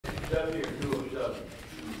W207.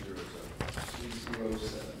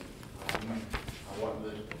 207. I want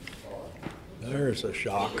this one. There's a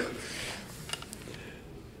shock.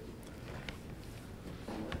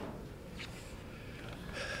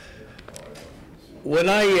 When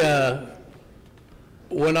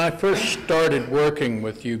I first started working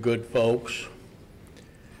with you good folks,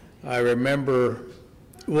 I remember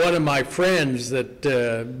one of my friends that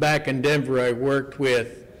back in Denver I worked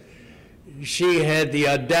with, she had the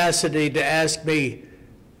audacity to ask me,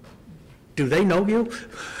 "Do they know you?"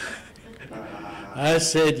 I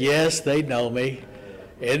said, "Yes, they know me."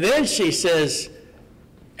 And then she says,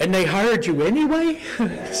 "And they hired you anyway?"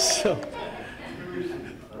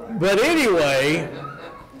 But anyway,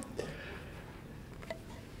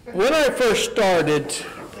 when I first started,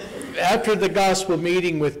 after the gospel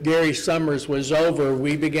meeting with Gary Summers was over,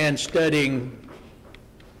 we began studying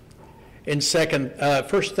in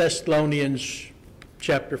 1 Thessalonians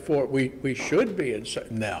chapter 4. We should be in,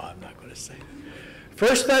 no, I'm not going to say that.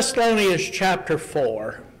 1 Thessalonians chapter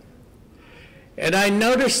 4. And I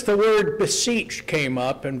noticed the word beseech came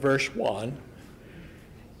up in verse 1.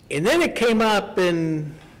 And then it came up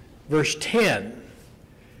in verse 10.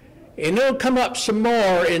 And it'll come up some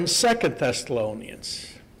more in 2 Thessalonians.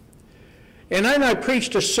 And then I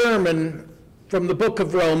preached a sermon from the book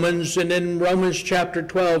of Romans, and in Romans chapter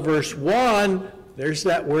 12, verse 1, there's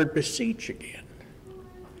that word beseech again.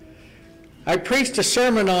 I preached a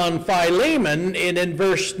sermon on Philemon, and in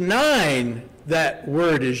verse 9, that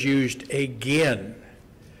word is used again.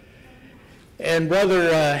 And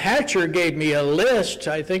Brother Hatcher gave me a list,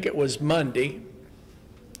 I think it was Monday,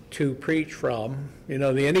 to preach from. You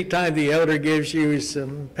know, anytime the elder gives you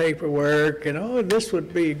some paperwork, and oh, this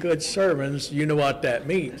would be good sermons, you know what that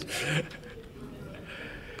means.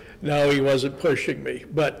 No, he wasn't pushing me,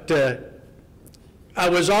 but I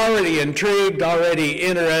was already intrigued, already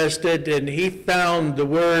interested, and he found the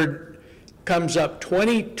word comes up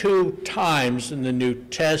 22 times in the New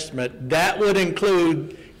Testament. That would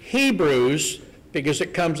include Hebrews, because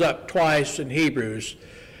it comes up twice in Hebrews.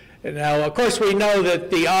 And now, of course, we know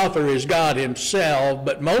that the author is God himself,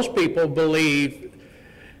 but most people believe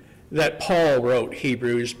that Paul wrote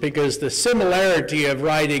Hebrews because the similarity of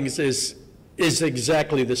writings is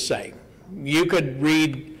exactly the same. You could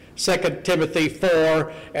read 2 Timothy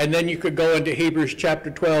 4, and then you could go into Hebrews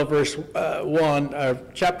chapter 12, verse 1,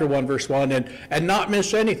 chapter 1, verse 1, and not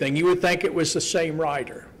miss anything. You would think it was the same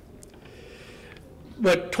writer.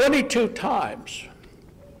 But 22 times,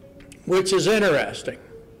 which is interesting.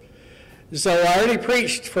 So I already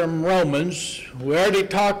preached from Romans. We already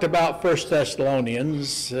talked about 1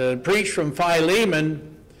 Thessalonians, preached from Philemon.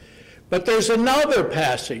 But there's another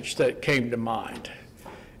passage that came to mind.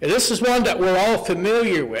 And this is one that we're all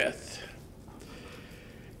familiar with.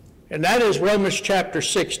 And that is Romans chapter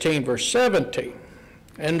 16, verse 17.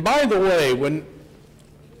 And by the way, when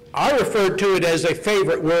I referred to it as a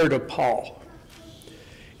favorite word of Paul,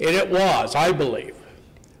 and it was, I believe.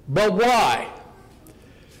 But why?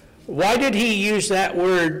 Why did he use that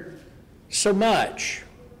word so much?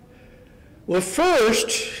 Well,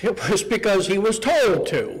 first, it was because he was told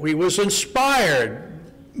to. He was inspired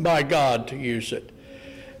by God to use it.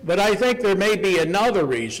 But I think there may be another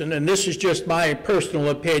reason, and this is just my personal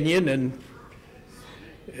opinion, and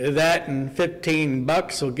that and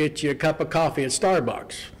 $15 will get you a cup of coffee at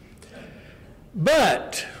Starbucks.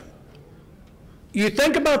 But you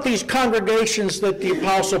think about these congregations that the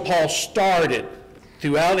Apostle Paul started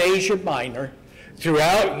throughout Asia Minor,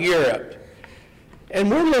 throughout Europe. And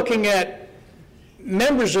we're looking at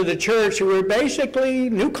members of the church who were basically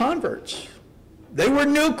new converts. They were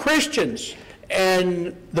new Christians,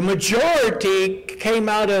 and the majority came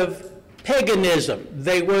out of paganism.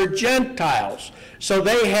 They were Gentiles. So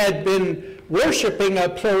they had been worshiping a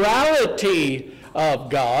plurality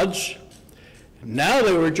of gods. Now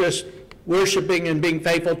they were just worshiping and being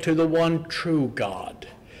faithful to the one true God.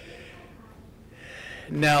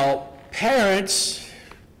 Now, parents,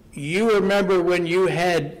 you remember when you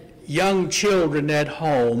had young children at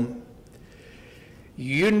home,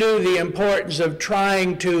 you knew the importance of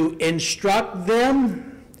trying to instruct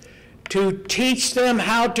them, to teach them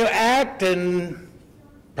how to act, and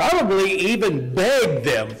probably even beg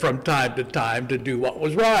them from time to time to do what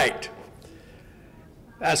was right.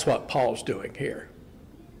 That's what Paul's doing here.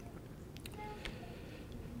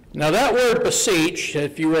 Now that word beseech,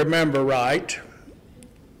 if you remember right,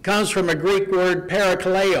 comes from a Greek word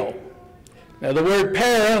parakaleo. Now the word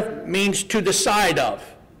para means to the side of,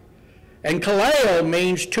 and kaleo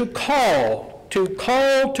means to call to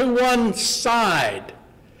one side.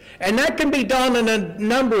 And that can be done in a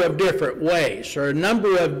number of different ways, or a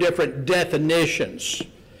number of different definitions.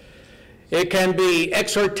 It can be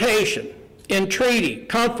exhortation, entreaty,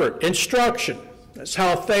 comfort, instruction. That's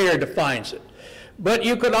how Thayer defines it. But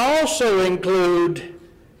you could also include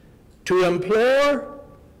to implore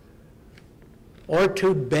or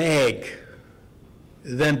to beg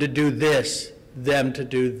them to do this, them to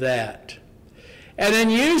do that. And in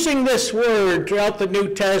using this word throughout the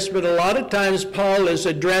New Testament, a lot of times Paul is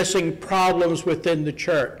addressing problems within the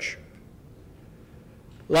church,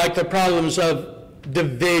 like the problems of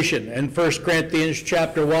division. In 1 Corinthians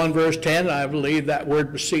chapter 1, verse 10, I believe that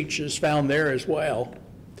word beseech is found there as well.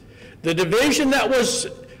 The division that was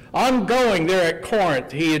ongoing there at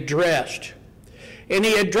Corinth, he addressed. And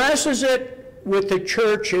he addresses it with the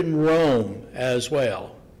church in Rome as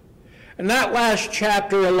well. And that last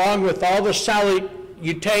chapter, along with all the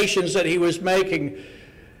salutations that he was making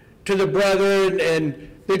to the brethren and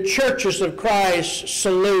the churches of Christ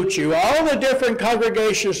salute you. All the different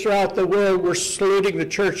congregations throughout the world were saluting the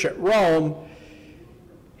church at Rome.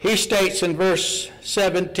 He states in verse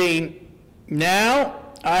 17, "Now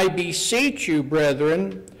I beseech you,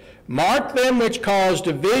 brethren, mark them which cause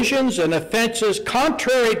divisions and offenses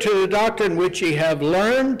contrary to the doctrine which ye have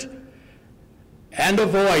learned, and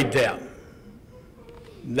avoid them."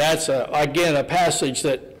 That's, again, a passage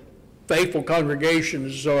that faithful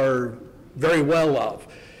congregations are very well of.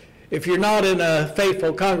 If you're not in a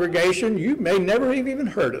faithful congregation, you may never have even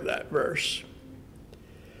heard of that verse.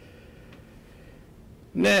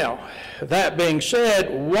 Now, that being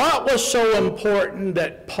said, what was so important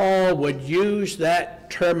that Paul would use that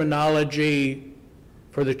terminology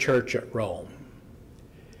for the church at Rome?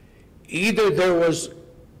 Either there was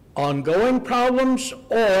ongoing problems,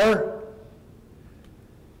 or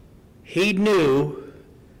he knew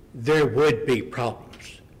there would be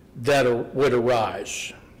problems that would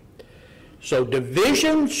arise. So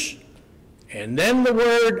divisions, and then the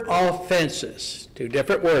word offenses. Two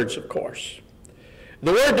different words, of course.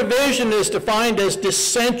 The word division is defined as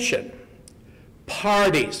dissension,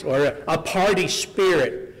 parties, or a party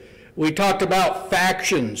spirit. We talked about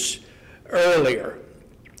factions earlier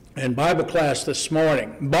in Bible class this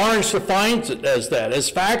morning. Barnes defines it as that, as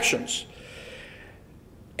factions.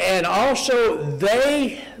 And also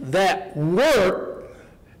they that work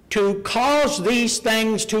to cause these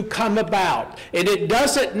things to come about. And it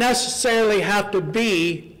doesn't necessarily have to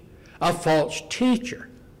be a false teacher,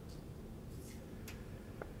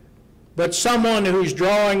 but someone who's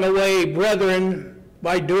drawing away brethren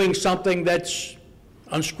by doing something that's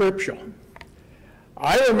unscriptural.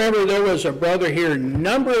 I remember there was a brother here a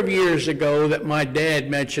number of years ago that my dad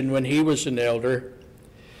mentioned when he was an elder,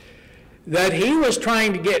 that he was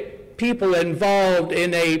trying to get people involved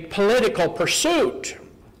in a political pursuit.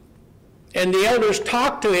 And the elders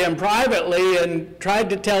talked to him privately and tried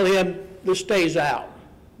to tell him, this stays out.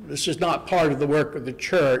 This is not part of the work of the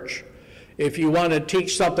church. If you want to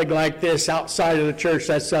teach something like this outside of the church,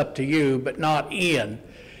 that's up to you, but not in.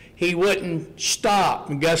 He wouldn't stop,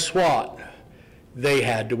 and guess what? They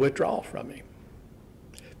had to withdraw from him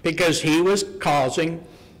because he was causing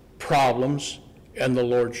problems in the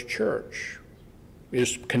Lord's church.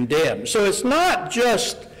 Is condemned. So it's not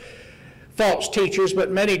just false teachers, but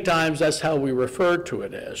many times that's how we refer to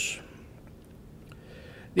it as.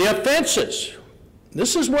 The offenses.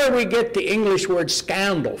 This is where we get the English word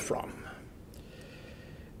scandal from.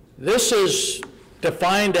 This is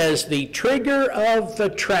defined as the trigger of the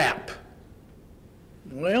trap.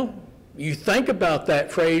 Well, you think about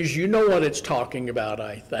that phrase, you know what it's talking about,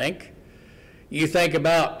 I think. You think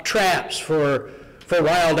about traps for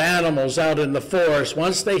wild animals out in the forest.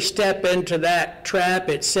 Once they step into that trap,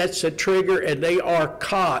 it sets a trigger and they are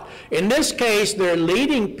caught. In this case, they're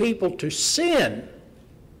leading people to sin.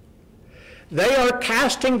 They are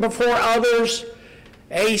casting before others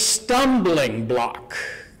a stumbling block,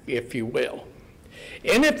 if you will.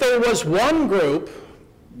 And if there was one group,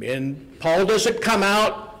 and Paul doesn't come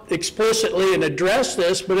out explicitly and address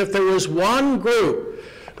this, but if there was one group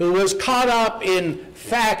who was caught up in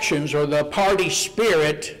factions or the party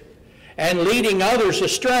spirit and leading others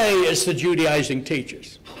astray, is the Judaizing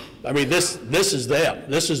teachers. I mean, this is them.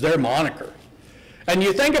 This is their moniker. And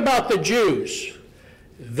you think about the Jews.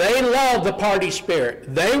 They loved the party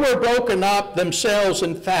spirit. They were broken up themselves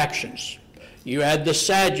in factions. You had the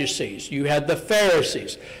Sadducees. You had the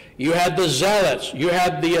Pharisees. You had the Zealots. You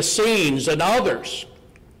had the Essenes and others.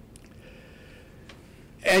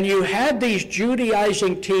 And you had these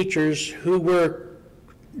Judaizing teachers who were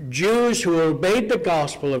Jews who obeyed the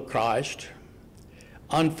gospel of Christ.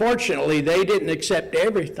 Unfortunately, they didn't accept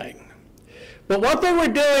everything. But what they were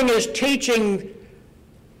doing is teaching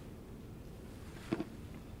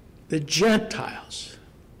the Gentiles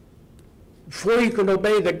before you can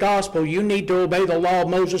obey the gospel, you need to obey the law of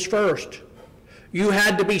Moses first. You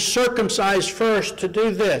had to be circumcised first to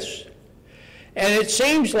do this. And it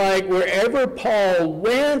seems like wherever Paul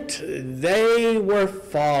went, they were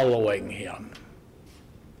following him.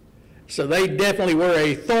 So they definitely were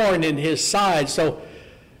a thorn in his side. So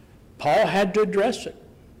Paul had to address it.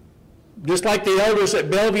 Just like the elders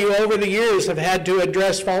at Bellview over the years have had to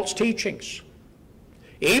address false teachings.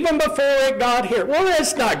 Even before it got here. Well,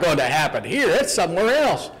 it's not going to happen here. It's somewhere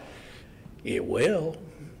else. It will,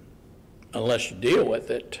 unless you deal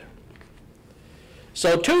with it.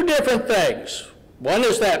 So two different things. One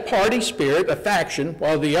is that party spirit, a faction,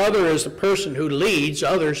 while the other is the person who leads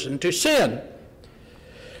others into sin.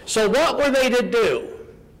 So what were they to do?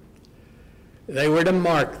 They were to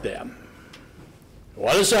mark them.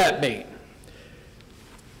 What does that mean?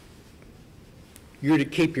 You're to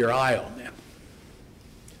keep your eye on them.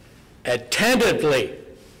 Attentively,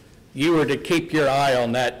 you were to keep your eye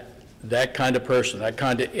on that kind of person, that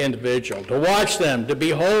kind of individual, to watch them, to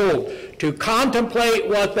behold, to contemplate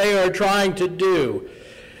what they are trying to do.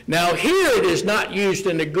 Now here it is not used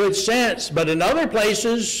in a good sense, but in other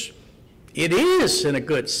places it is in a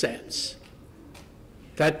good sense.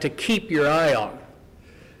 That to keep your eye on.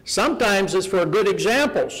 Sometimes it's for good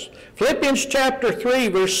examples. Philippians chapter 3,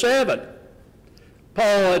 verse 7.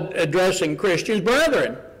 Paul addressing Christians,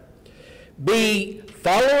 brethren, be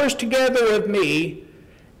followers together of me,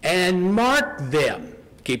 and mark them,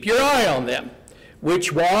 keep your eye on them,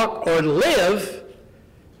 which walk or live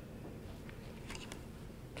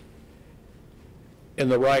in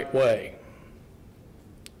the right way.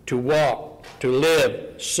 To walk, to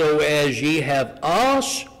live, so as ye have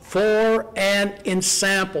us for an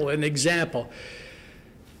ensample, an example.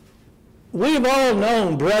 We've all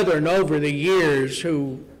known brethren over the years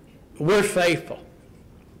who were faithful.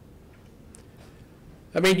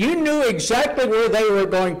 I mean, you knew exactly where they were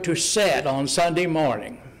going to sit on Sunday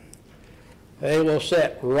morning. They will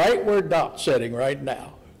sit right where Dot's sitting right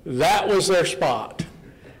now. That was their spot.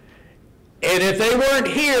 And if they weren't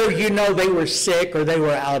here, you know they were sick or they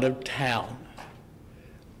were out of town.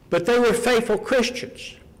 But they were faithful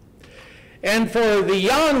Christians. And for the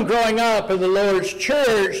young growing up in the Lord's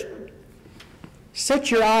church,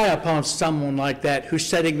 set your eye upon someone like that who's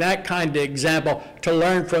setting that kind of example to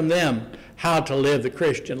learn from them how to live the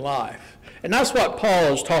Christian life. And that's what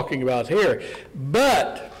Paul is talking about here.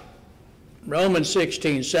 But Romans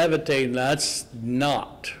 16:17, that's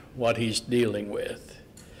not what he's dealing with.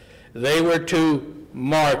 They were to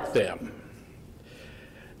mark them.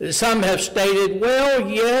 Some have stated, well,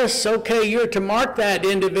 yes, okay, you're to mark that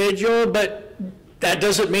individual, but that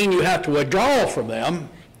doesn't mean you have to withdraw from them.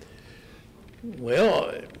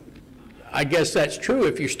 Well, I guess that's true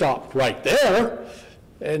if you stop right there.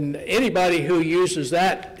 And anybody who uses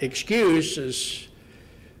that excuse is,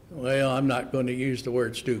 well, I'm not going to use the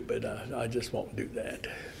word stupid. I just won't do that.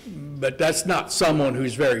 But that's not someone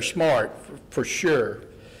who's very smart, for sure.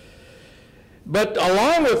 But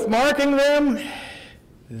along with marking them,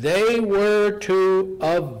 they were to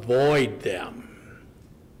avoid them.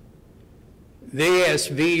 The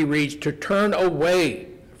ASV reads, to turn away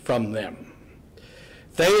from them.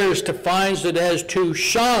 Thayer's defines it as to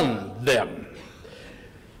shun them.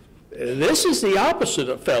 This is the opposite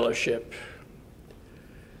of fellowship.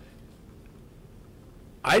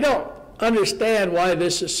 I don't understand why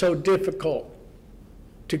this is so difficult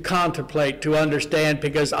to contemplate, to understand,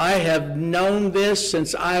 because I have known this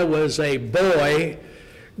since I was a boy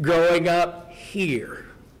growing up here.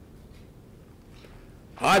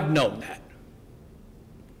 I've known that.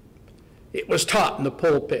 It was taught in the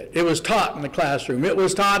pulpit. It was taught in the classroom. It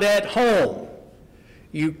was taught at home.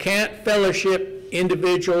 You can't fellowship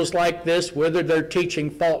individuals like this, whether they're teaching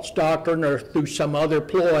false doctrine or through some other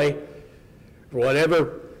ploy, for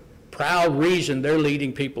whatever proud reason they're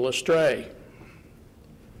leading people astray.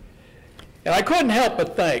 And I couldn't help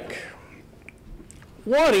but think,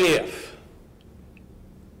 what if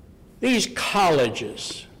these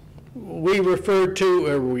colleges, we referred to,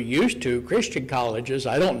 or we used to, Christian colleges,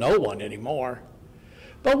 I don't know one anymore,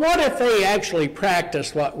 but what if they actually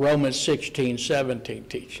practiced what Romans 16:17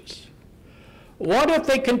 teaches? What if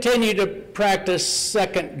they continue to practice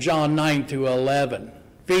 2 John 9 through 11,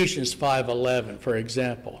 Ephesians 5:11, for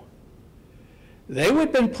example? They would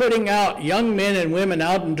have been putting out young men and women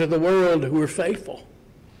out into the world who were faithful,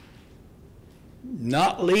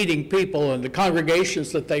 not leading people in the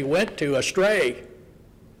congregations that they went to astray.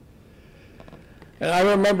 And I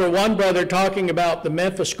remember one brother talking about the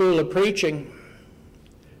Memphis School of Preaching,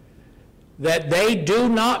 that they do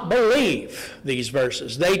not believe these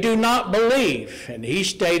verses. They do not believe. And he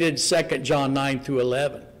stated 2 John 9 through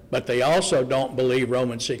 11. But they also don't believe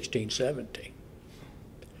Romans 16:17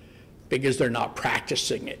 because they're not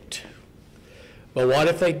practicing it. But what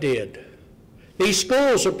if they did? These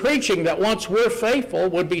schools of preaching that once were faithful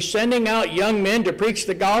would be sending out young men to preach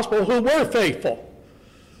the gospel who were faithful.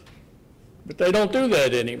 But they don't do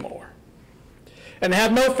that anymore. And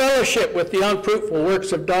have no fellowship with the unfruitful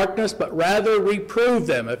works of darkness, but rather reprove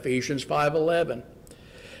them, Ephesians 5:11.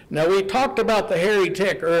 Now, we talked about the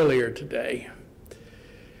heretic earlier today.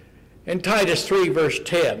 In Titus 3, verse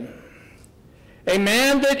 10, a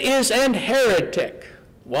man that is an heretic,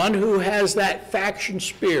 one who has that faction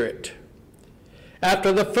spirit,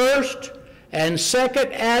 after the first and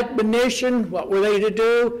second admonition, what were they to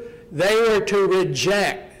do? They were to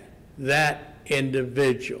reject that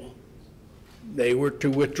individual. They were to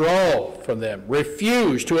withdraw from them,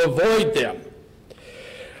 refuse to avoid them.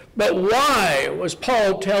 But why was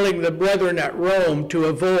Paul telling the brethren at Rome to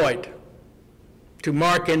avoid, to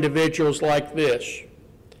mark individuals like this?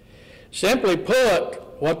 Simply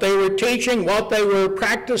put, what they were teaching, what they were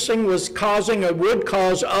practicing was causing or would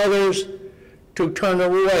cause others to turn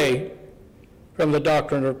away from the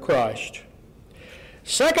doctrine of Christ.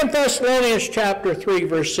 2 Thessalonians chapter 3,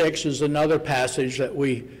 verse 6 is another passage that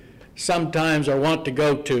we sometimes or want to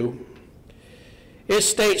go to. It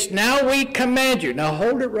states, now we command you. Now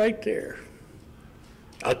hold it right there.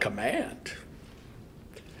 A command.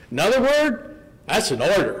 Another word, that's an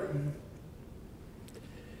order.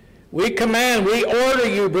 We command, we order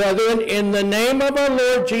you, brethren, in the name of our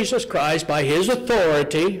Lord Jesus Christ, by his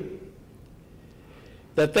authority,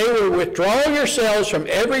 that they will withdraw yourselves from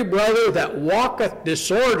every brother that walketh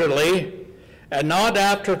disorderly, and not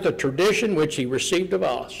after the tradition which he received of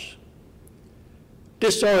us.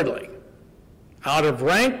 Disorderly. Out of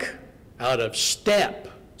rank, out of step,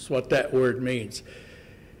 is what that word means.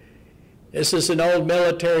 This is an old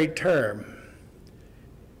military term.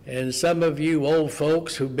 And some of you old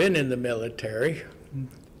folks who've been in the military,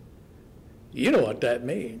 you know what that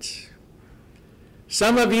means.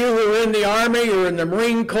 Some of you who are in the Army or in the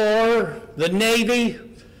Marine Corps, the Navy.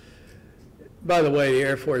 By the way, the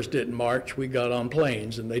Air Force didn't march. We got on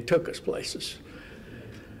planes and they took us places.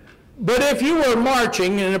 But if you were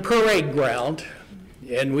marching in a parade ground,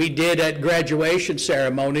 and we did at graduation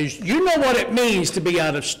ceremonies, you know what it means to be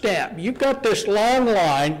out of step. You've got this long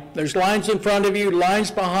line, there's lines in front of you, lines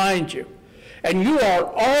behind you, and you are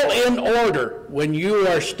all in order when you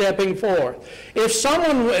are stepping forth. If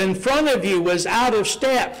someone in front of you was out of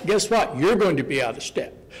step, guess what? You're going to be out of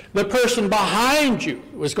step. The person behind you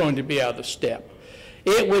was going to be out of step.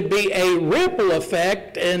 It would be a ripple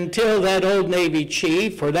effect until that old Navy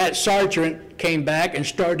chief or that sergeant came back and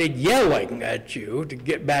started yelling at you to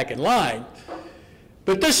get back in line.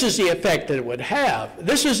 But this is the effect that it would have.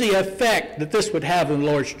 This is the effect that this would have in the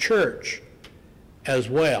Lord's church as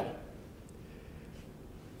well.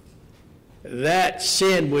 That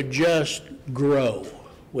sin would just grow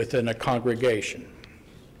within a congregation.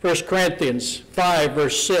 1 Corinthians 5,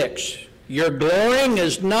 verse 6. Your glorying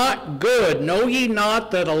is not good. Know ye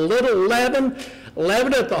not that a little leaven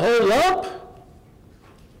leaveneth the whole lump?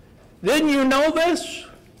 Didn't you know this?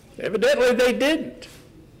 Evidently they didn't.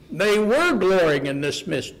 They were glorying in this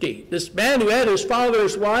misdeed. This man who had his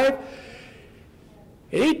father's wife,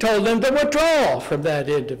 he told them to withdraw from that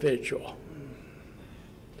individual.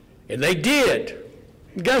 And they did.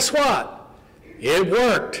 And guess what? It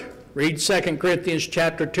worked. Read 2 Corinthians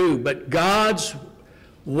chapter 2. But God's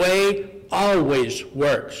way always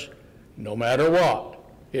works. No matter what,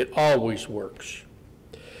 it always works.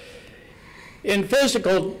 In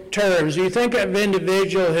physical terms, you think of an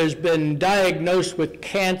individual who has been diagnosed with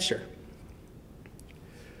cancer.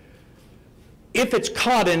 If it's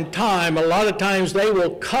caught in time, a lot of times they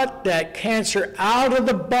will cut that cancer out of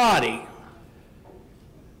the body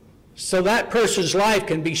so that person's life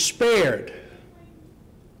can be spared.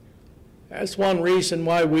 That's one reason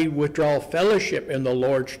why we withdraw fellowship in the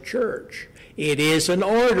Lord's church. It is an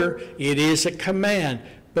order, it is a command,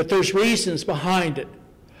 but there's reasons behind it.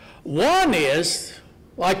 One is,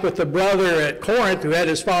 like with the brother at Corinth who had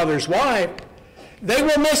his father's wife, they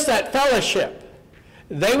will miss that fellowship.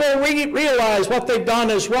 They will realize what they've done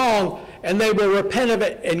is wrong, and they will repent of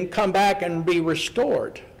it and come back and be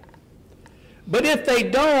restored. But if they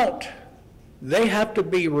don't, they have to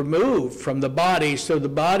be removed from the body so the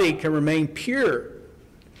body can remain pure.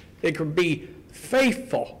 It can be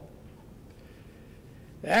faithful.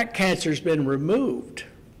 That cancer's been removed.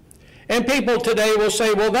 And people today will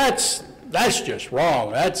say, well, that's just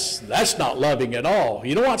wrong. That's not loving at all.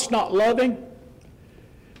 You know what's not loving?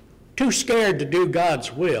 Too scared to do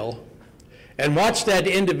God's will and watch that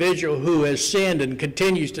individual who has sinned and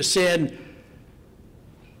continues to sin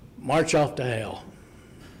march off to hell.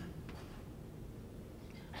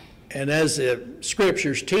 And as the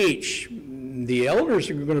scriptures teach, the elders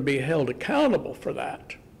are going to be held accountable for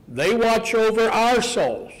that. They watch over our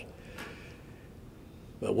souls.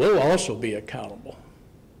 But we'll also be accountable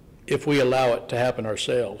if we allow it to happen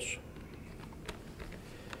ourselves.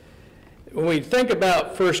 When we think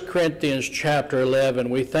about 1 Corinthians chapter 11,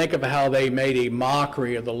 we think of how they made a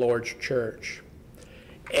mockery of the Lord's church.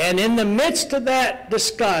 And in the midst of that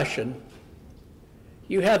discussion,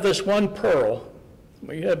 you have this one pearl.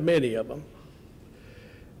 We have many of them.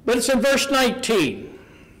 But it's in verse 19.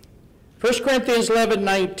 1 Corinthians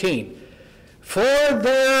 11:19. For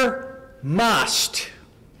there must,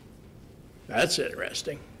 that's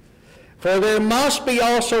interesting, for there must be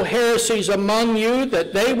also heresies among you,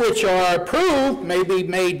 that they which are approved may be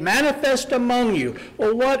made manifest among you.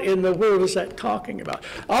 Well, what in the world is that talking about?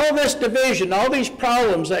 All this division, all these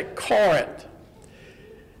problems at Corinth.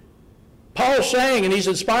 Paul's saying, and he's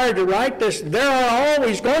inspired to write this, there are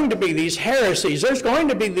always going to be these heresies. There's going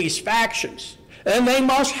to be these factions, and they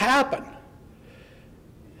must happen.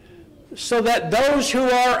 So that those who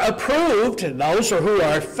are approved, and those who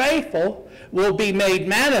are faithful, will be made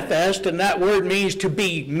manifest, and that word means to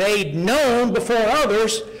be made known before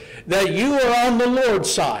others that you are on the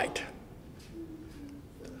Lord's side.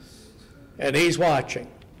 And he's watching.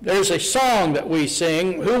 There's a song that we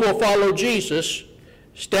sing, who will follow Jesus,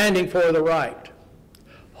 standing for the right,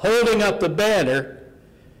 holding up the banner,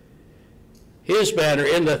 his banner,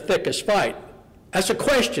 in the thickest fight. That's a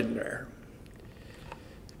question there.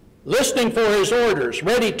 Listening for his orders,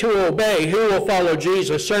 ready to obey, who will follow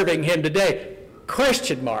Jesus, serving him today?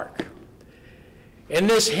 Question mark. And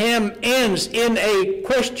this hymn ends in a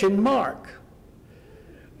question mark.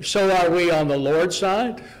 So are we on the Lord's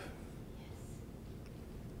side?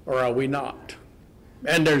 Or are we not?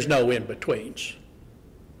 And there's no in-betweens.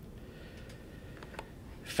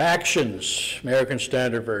 Factions, American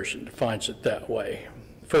Standard Version defines it that way.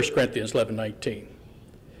 1 Corinthians 11:19.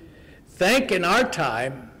 Think in our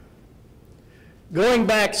time, going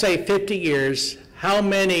back, say, 50 years, how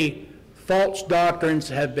many false doctrines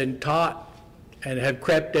have been taught and have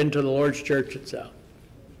crept into the Lord's church itself.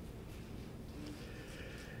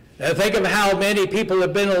 Now think of how many people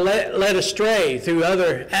have been led astray through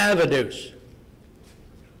other avenues.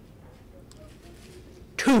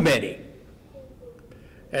 Too many.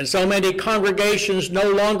 And so many congregations no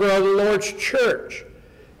longer are the Lord's church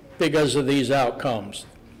because of these outcomes.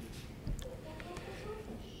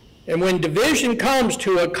 And when division comes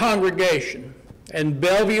to a congregation, and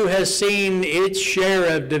Bellview has seen its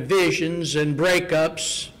share of divisions and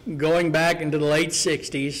breakups going back into the late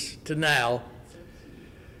 60s to now,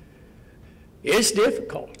 it's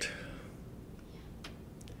difficult.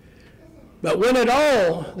 But when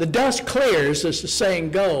the dust clears, as the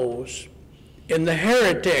saying goes, and the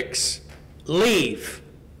heretics leave,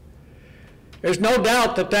 there's no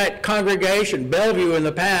doubt that that congregation, Bellview in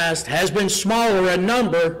the past, has been smaller in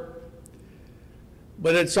number,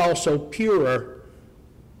 but it's also purer.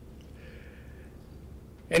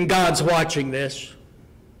 And God's watching this.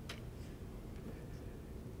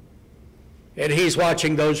 And he's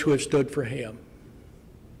watching those who have stood for him.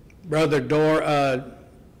 Brother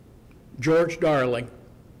George Darling,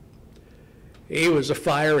 he was a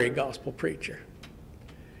fiery gospel preacher.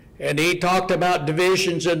 And he talked about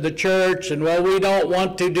divisions in the church, and well, we don't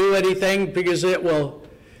want to do anything because it will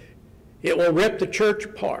rip the church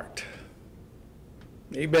apart.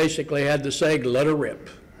 He basically had to say, let it rip.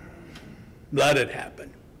 Let it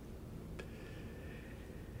happen.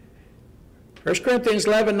 1 Corinthians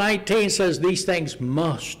 11:19 says these things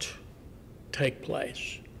must take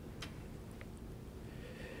place.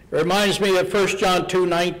 It reminds me of 1 John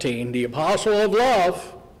 2:19, the apostle of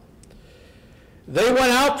love. They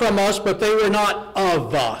went out from us, but they were not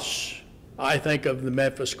of us. I think of the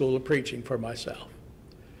Memphis School of Preaching for myself.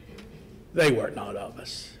 They were not of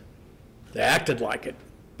us. They acted like it,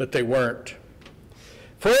 but they weren't.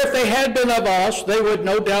 For if they had been of us, they would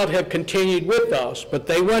no doubt have continued with us, but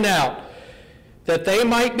they went out, that they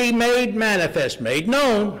might be made manifest, made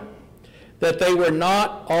known, that they were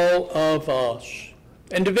not all of us.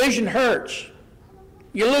 And division hurts.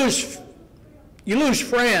 You lose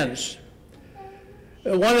friends.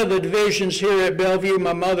 One of the divisions here at Bellview,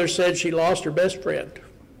 my mother said she lost her best friend.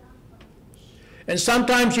 And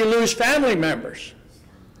sometimes you lose family members.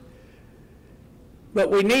 But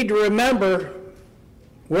we need to remember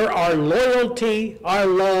where our loyalty, our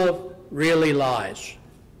love really lies.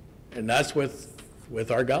 And that's with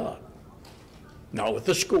our God. Not with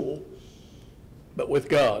the school, but with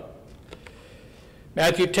God.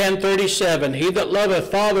 Matthew 10:37, he that loveth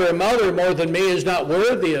father or mother more than me is not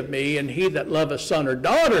worthy of me, and he that loveth son or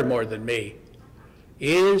daughter more than me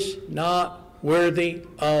is not worthy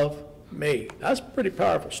of me. That's a pretty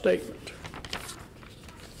powerful statement.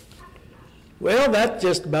 Well, that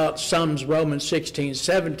just about sums Romans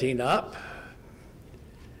 16:17 up.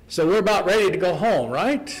 So we're about ready to go home,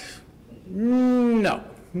 right? No.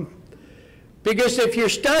 Because if you're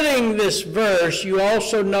studying this verse, you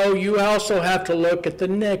also know you also have to look at the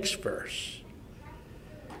next verse.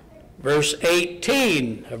 Verse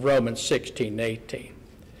 18 of Romans 16:18.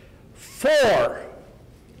 For,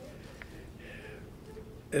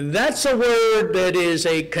 that's a word that is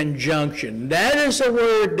a conjunction. That is a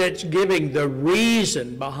word that's giving the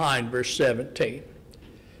reason behind verse 17.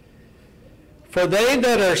 For they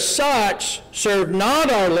that are such serve not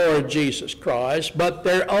our Lord Jesus Christ, but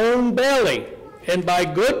their own belly, and by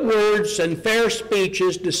good words and fair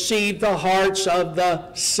speeches deceive the hearts of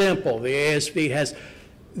the simple. The ASV has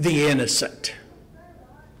the innocent.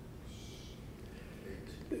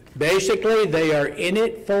 Basically, they are in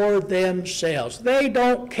it for themselves. They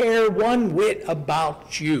don't care one whit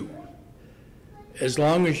about you, as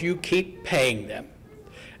long as you keep paying them,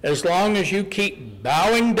 as long as you keep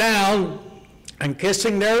bowing down and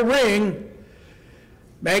kissing their ring.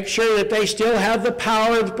 Make sure that they still have the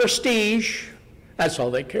power of the prestige. That's all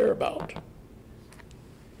they care about.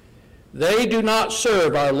 They do not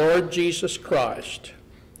serve our Lord Jesus Christ,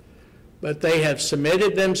 but they have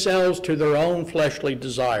submitted themselves to their own fleshly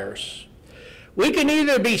desires. We can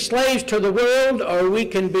either be slaves to the world, or we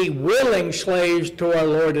can be willing slaves to our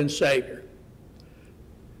Lord and Savior.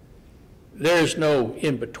 There's no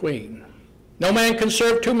in between. No man can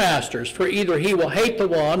serve two masters, for either he will hate the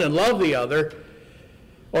one and love the other,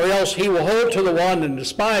 or else he will hold to the one and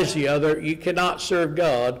despise the other. You cannot serve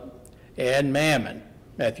God and mammon.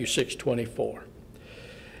 Matthew 6:24.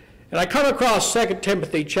 And I come across 2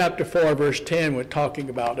 Timothy chapter 4, verse 10 when talking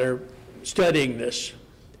about or studying this.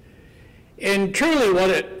 And truly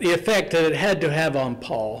the effect that it had to have on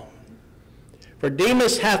Paul. For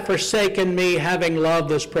Demas hath forsaken me, having loved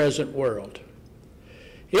this present world.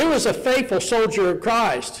 He was a faithful soldier of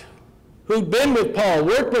Christ who'd been with Paul,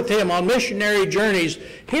 worked with him on missionary journeys.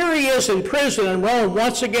 Here he is in prison in Rome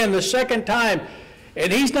once again, the second time,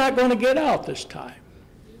 and he's not going to get out this time.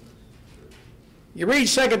 You read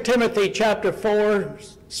 2 Timothy chapter 4,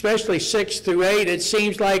 especially 6 through 8, it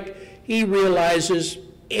seems like he realizes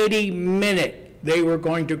any minute they were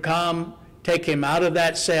going to come, take him out of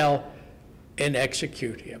that cell, and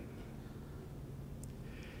execute him.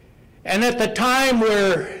 And at the time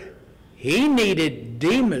where he needed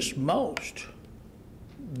Demas most,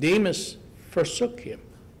 Demas forsook him.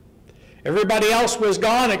 Everybody else was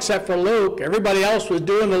gone except for Luke. Everybody else was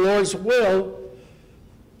doing the Lord's will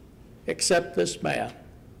except this man.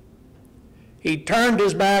 He turned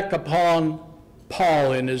his back upon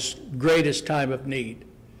Paul in his greatest time of need.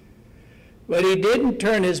 But he didn't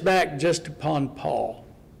turn his back just upon Paul.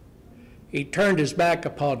 He turned his back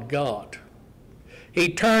upon God. He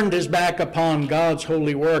turned his back upon God's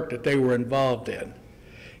holy work that they were involved in.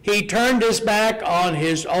 He turned his back on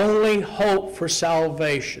his only hope for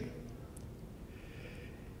salvation.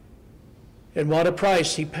 And what a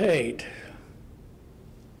price he paid.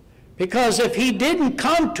 Because if he didn't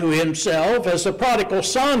come to himself as the prodigal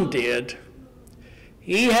son did,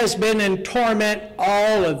 he has been in torment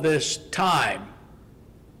all of this time.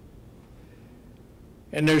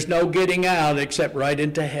 And there's no getting out except right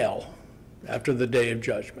into hell after the day of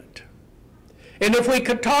judgment. And if we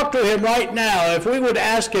could talk to him right now, if we would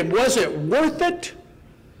ask him, was it worth it?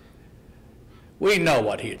 We know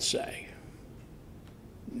what he'd say.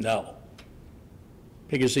 No.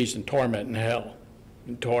 Because he's in torment in hell.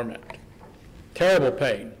 In torment. Terrible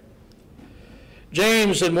pain.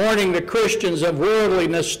 James, in warning the Christians of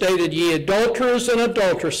worldliness, stated, Ye adulterers and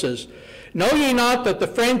adulteresses, know ye not that the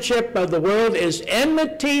friendship of the world is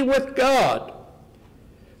enmity with God?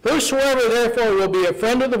 Whosoever therefore will be a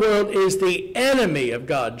friend of the world is the enemy of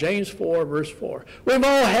God. James 4, verse 4. We've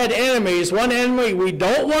all had enemies. One enemy we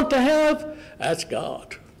don't want to have, that's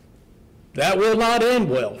God. That will not end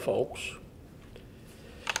well, folks.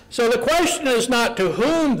 So the question is not to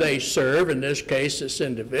whom they serve, in this case this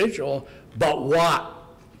individual, but what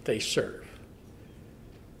they serve.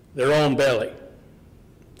 Their own belly.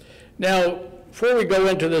 Now, before we go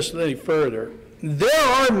into this any further, there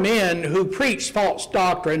are men who preach false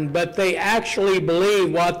doctrine, but they actually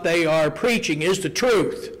believe what they are preaching is the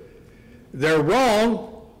truth. They're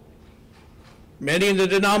wrong. Many of the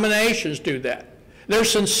denominations do that. They're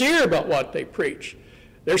sincere about what they preach.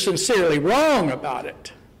 They're sincerely wrong about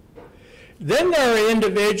it. Then there are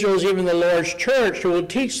individuals, even the Lord's church, who will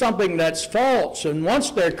teach something that's false, and once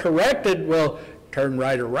they're corrected, will turn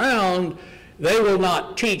right around. They will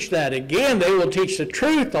not teach that again. They will teach the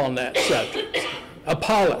truth on that subject.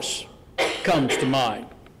 Apollos comes to mind.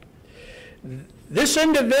 This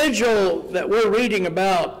individual that we're reading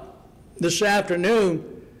about this afternoon,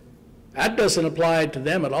 that doesn't apply to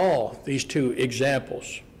them at all, these two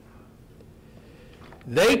examples.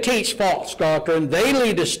 They teach false doctrine. They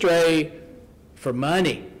lead astray for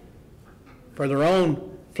money, for their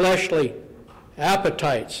own fleshly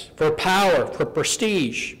appetites, for power, for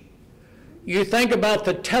prestige. You think about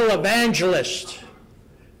the televangelists,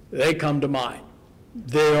 they come to mind.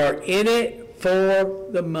 They are in it for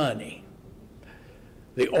the money.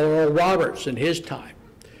 The Oral Roberts in his time.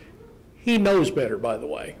 He knows better, by the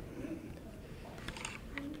way.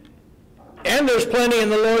 And there's plenty in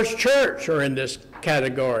the Lord's church are in this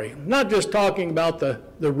category. I'm not just talking about the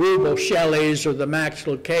Rubel Shelleys or the Max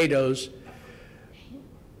Lucados,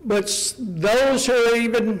 but those who are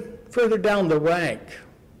even further down the rank,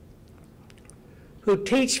 who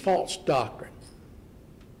teach false doctrine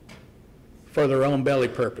for their own belly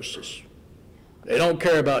purposes. They don't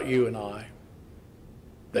care about you and I.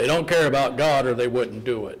 They don't care about God, or they wouldn't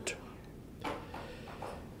do it.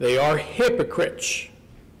 They are hypocrites.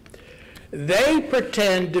 They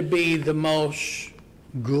pretend to be the most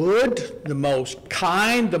good, the most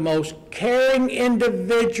kind, the most caring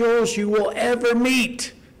individuals you will ever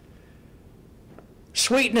meet.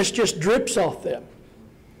 Sweetness just drips off them.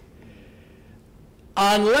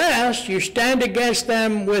 Unless you stand against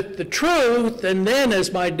them with the truth, and then,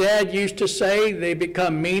 as my dad used to say, they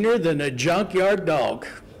become meaner than a junkyard dog.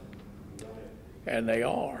 And they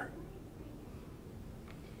are.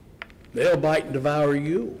 They'll bite and devour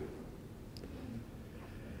you.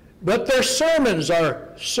 But their sermons are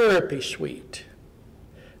syrupy sweet.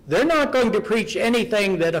 They're not going to preach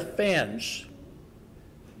anything that offends.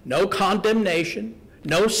 No condemnation,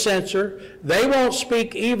 no censor. They won't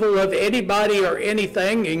speak evil of anybody or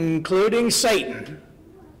anything, including Satan.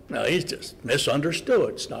 No, he's just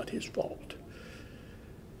misunderstood. It's not his fault.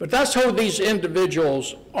 But that's who these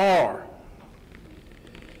individuals are.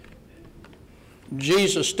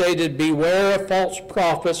 Jesus stated, "Beware of false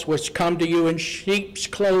prophets which come to you in sheep's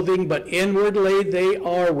clothing, but inwardly they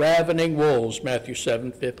are ravening wolves," Matthew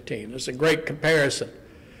 7:15. It's a great comparison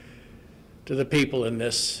to the people in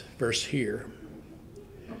this verse here.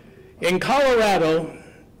 In Colorado,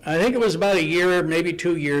 I think it was about a year, maybe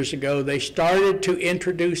 2 years ago, they started to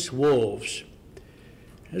introduce wolves.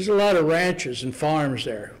 There's a lot of ranches and farms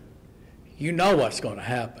there. You know what's going to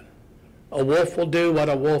happen. A wolf will do what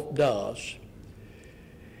a wolf does.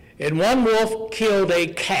 And one wolf killed a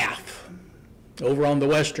calf over on the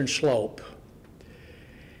western slope.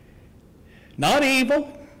 Not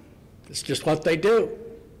evil, it's just what they do.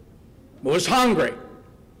 It was hungry.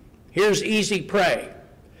 Here's easy prey.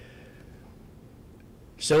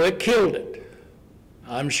 So it killed it.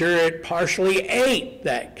 I'm sure it partially ate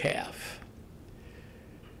that calf.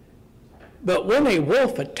 But when a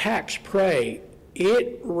wolf attacks prey,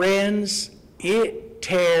 it rends, it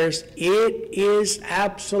tears, it is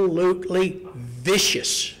absolutely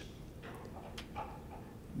vicious.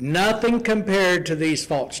 Nothing compared to these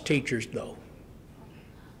false teachers, though.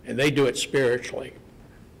 And they do it spiritually.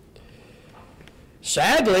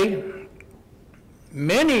 Sadly,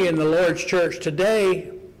 many in the Lord's church today,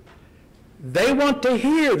 they want to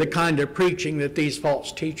hear the kind of preaching that these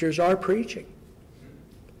false teachers are preaching.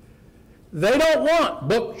 They don't want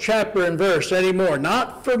book, chapter, and verse anymore.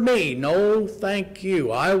 Not for me. No, thank you.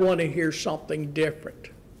 I want to hear something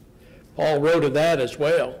different. Paul wrote of that as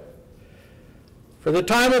well. For the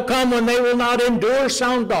time will come when they will not endure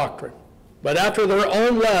sound doctrine, but after their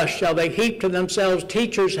own lust shall they heap to themselves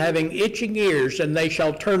teachers having itching ears, and they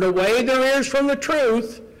shall turn away their ears from the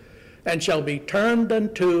truth, and shall be turned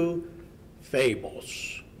unto fables.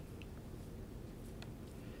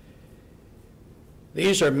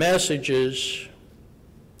 These are messages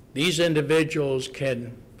these individuals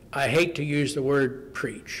can, I hate to use the word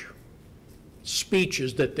preach,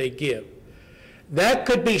 speeches that they give. That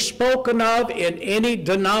could be spoken of in any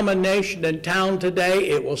denomination in town today.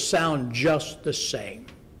 It will sound just the same.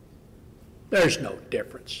 There's no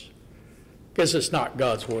difference because it's not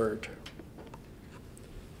God's word.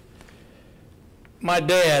 My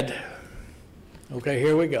dad, okay,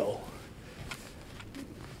 here we go.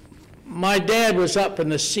 My dad was up in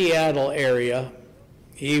the Seattle area.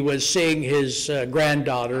 He was seeing his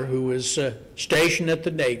granddaughter, who was stationed at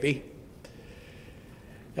the Navy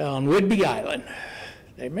on Whidbey Island.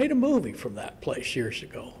 They made a movie from that place years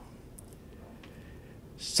ago.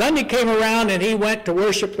 Sunday came around and he went to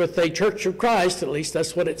worship with the Church of Christ, at least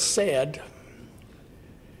that's what it said.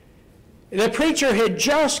 The preacher had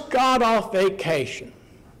just got off vacation.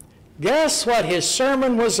 Guess what his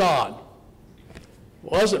sermon was on?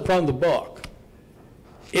 It wasn't from the book.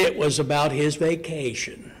 It was about his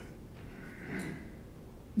vacation.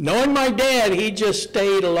 Knowing my dad, he just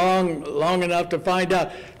stayed long enough to find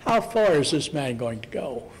out, how far is this man going to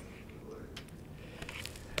go?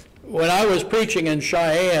 When I was preaching in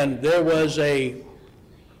Cheyenne, there was a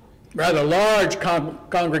rather large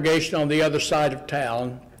congregation on the other side of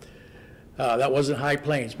town. That wasn't High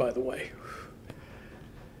Plains, by the way.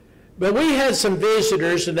 But we had some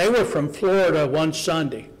visitors, and they were from Florida one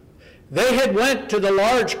Sunday. They had went to the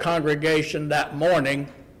large congregation that morning.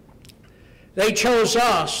 They chose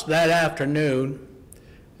us that afternoon.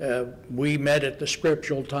 We met at the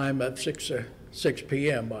scriptural time of 6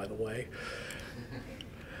 p.m., by the way.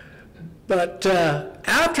 But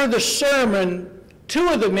after the sermon, two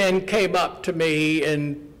of the men came up to me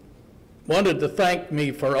and wanted to thank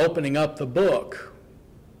me for opening up the book.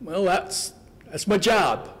 Well, that's my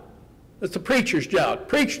job. That's the preacher's job,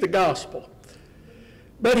 preach the gospel.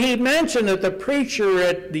 But he mentioned that the preacher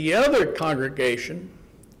at the other congregation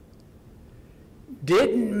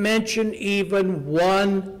didn't mention even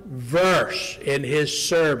one verse in his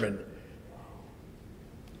sermon.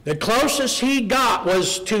 The closest he got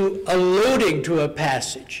was to alluding to a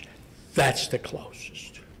passage. That's the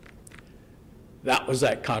closest. That was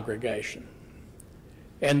that congregation.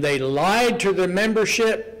 And they lied to the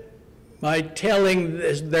membership by telling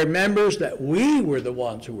their members that we were the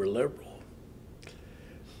ones who were liberal.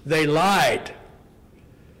 They lied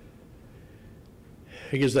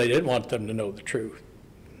because they didn't want them to know the truth.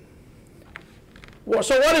 Well,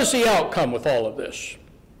 so what is the outcome with all of this?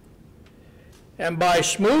 And by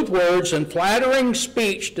smooth words and flattering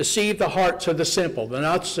speech deceive the hearts of the simple. Then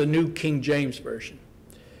that's the New King James Version.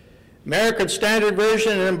 American Standard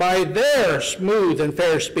Version, and by their smooth and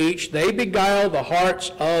fair speech, they beguile the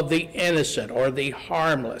hearts of the innocent or the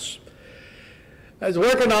harmless. I was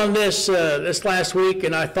working on this last week,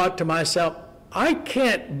 and I thought to myself, I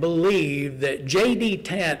can't believe that J.D.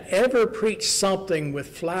 Tant ever preached something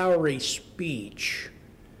with flowery speech,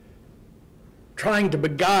 trying to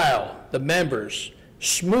beguile the members,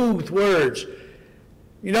 smooth words.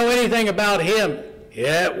 You know anything about him?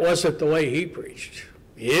 Yeah, it wasn't the way he preached.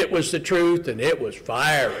 It was the truth, and it was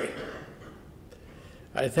fiery.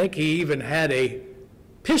 I think he even had a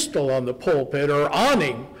pistol on the pulpit or on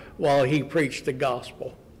him while he preached the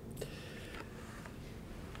gospel.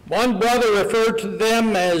 One brother referred to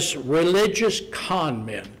them as religious con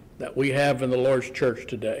men that we have in the Lord's church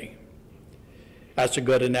today. That's a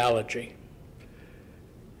good analogy.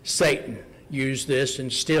 Satan used this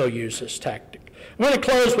and still uses this tactic. I'm going to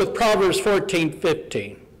close with Proverbs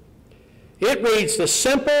 14:15. It reads, "The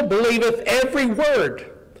simple believeth every word,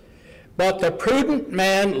 but the prudent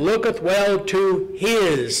man looketh well to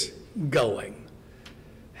his going,"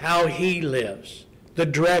 how he lives, the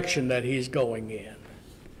direction that he's going in.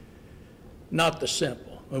 Not the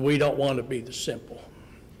simple, and we don't want to be the simple.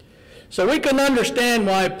 So we can understand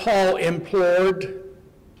why Paul implored,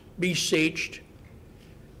 beseeched,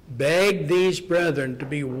 begged these brethren to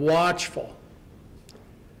be watchful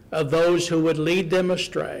of those who would lead them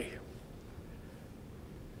astray.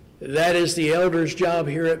 That is the elder's job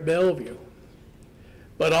here at Bellview.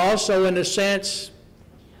 But also, in a sense,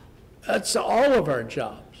 that's all of our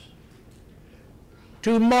jobs,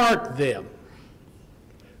 to mark them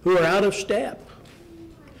who are out of step,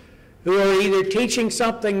 who are either teaching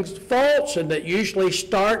something false, and that usually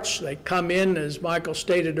starts, they come in, as Michael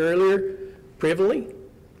stated earlier, privately.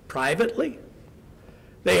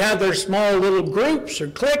 They have their small little groups or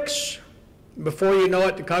cliques. Before you know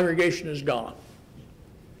it, the congregation is gone.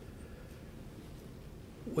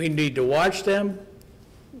 We need to watch them.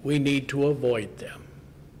 We need to avoid them.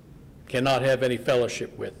 Cannot have any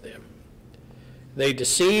fellowship with them. They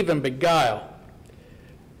deceive and beguile.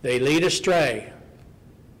 They lead astray.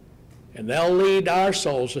 And they'll lead our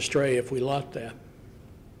souls astray if we let them.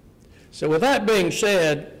 So with that being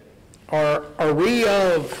said, are we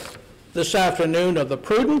of this afternoon of the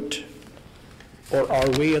prudent, or are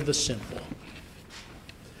we of the simple?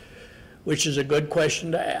 Which is a good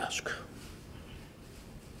question to ask.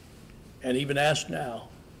 And even ask now.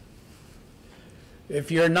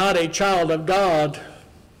 If you're not a child of God,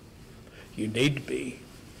 you need to be.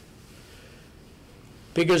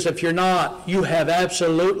 Because if you're not, you have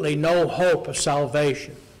absolutely no hope of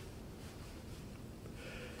salvation.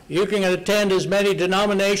 You can attend as many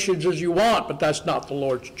denominations as you want, but that's not the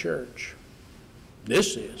Lord's church.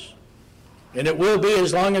 This is. And it will be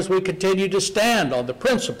as long as we continue to stand on the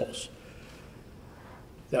principles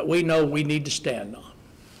that we know we need to stand on.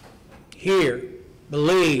 Hear,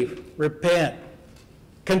 believe, repent,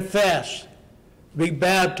 confess, be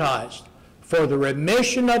baptized for the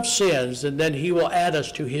remission of sins, and then he will add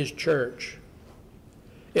us to his church.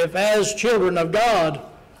 If as children of God,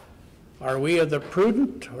 are we of the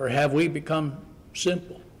prudent, or have we become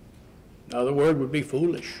simple? Another word would be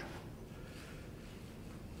foolish.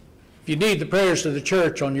 If you need the prayers of the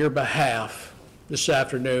church on your behalf this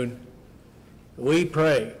afternoon, we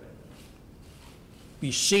pray,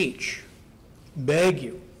 beseech, beg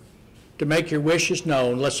you to make your wishes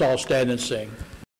known. Let's all stand and sing.